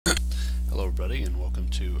everybody, and welcome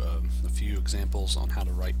to a few examples on how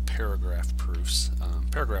to write paragraph proofs.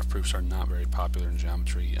 Paragraph proofs are not very popular in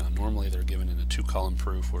geometry. Normally they're given in a two-column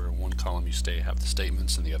proof where in one column you have the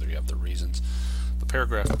statements and the other you have the reasons. The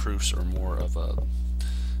paragraph proofs are more of a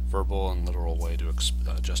verbal and literal way to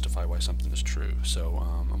justify why something is true. So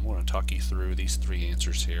I'm going to talk you through these three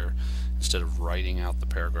answers here. Instead of writing out the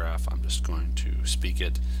paragraph, I'm just going to speak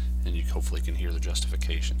it, and you hopefully can hear the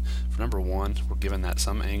justification. For number one, we're given that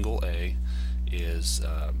some angle A is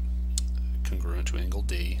congruent to angle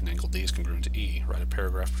D, and angle D is congruent to E. Write a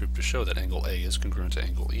paragraph proof to show that angle A is congruent to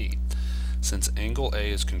angle E. Since angle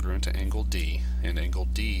A is congruent to angle D, and angle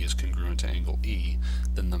D is congruent to angle E,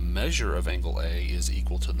 then the measure of angle A is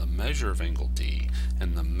equal to the measure of angle D,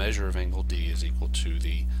 and the measure of angle D is equal to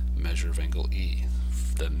the measure of angle E.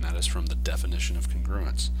 Then that is from the definition of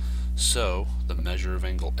congruence. So the measure of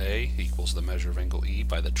angle A equals the measure of angle E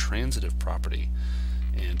by the transitive property,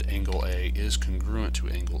 and angle A is congruent to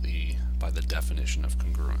angle E by the definition of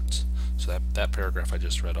congruence. So that paragraph I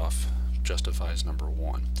just read off justifies number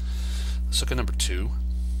one. Let's look at number two.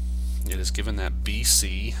 It is given that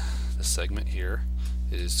BC, the segment here,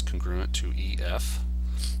 is congruent to EF.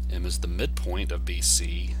 M is the midpoint of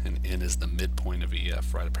BC, and N is the midpoint of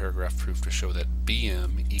EF. Write a paragraph proof to show that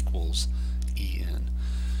BM equals EN.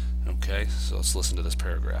 Okay, so let's listen to this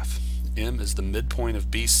paragraph. M is the midpoint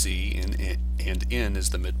of BC, and N is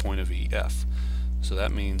the midpoint of EF. So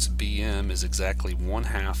that means BM is exactly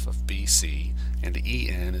 1/2 of BC, and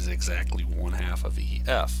EN is exactly 1/2 of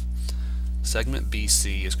EF. Segment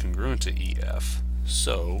BC is congruent to EF,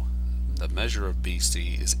 so the measure of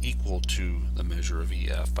BC is equal to the measure of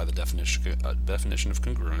EF by the definition of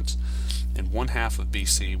congruence, and 1/2 of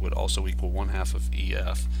BC would also equal 1/2 of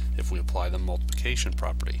EF if we apply the multiplication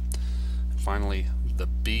property. And finally, the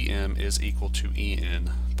BM is equal to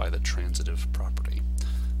EN by the transitive property.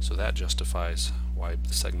 So that justifies why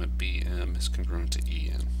the segment BM is congruent to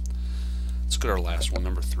EN. Let's go to our last one,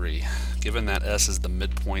 number three. Given that S is the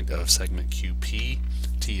midpoint of segment QP,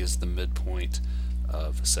 T is the midpoint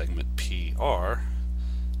of segment PR,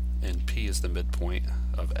 and P is the midpoint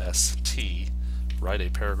of ST, write a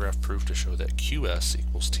paragraph proof to show that QS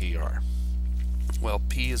equals TR. Well,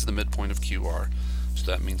 P is the midpoint of QR, so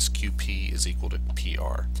that means QP is equal to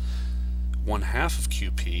PR. 1/2 of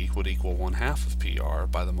QP would equal 1/2 of PR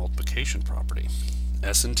by the multiplication property.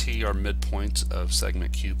 S and T are midpoints of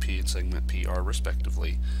segment QP and segment PR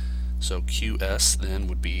respectively, so QS then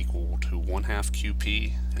would be equal to 1/2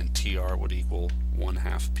 QP, and TR would equal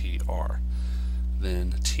 1/2 PR.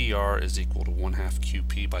 Then TR is equal to 1/2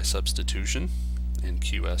 QP by substitution, and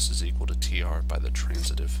QS is equal to TR by the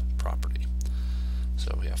transitive property.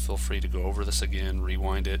 So yeah, feel free to go over this again,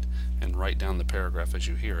 rewind it, and write down the paragraph as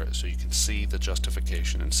you hear it so you can see the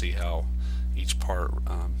justification and see how each part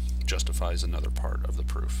justifies another part of the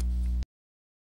proof.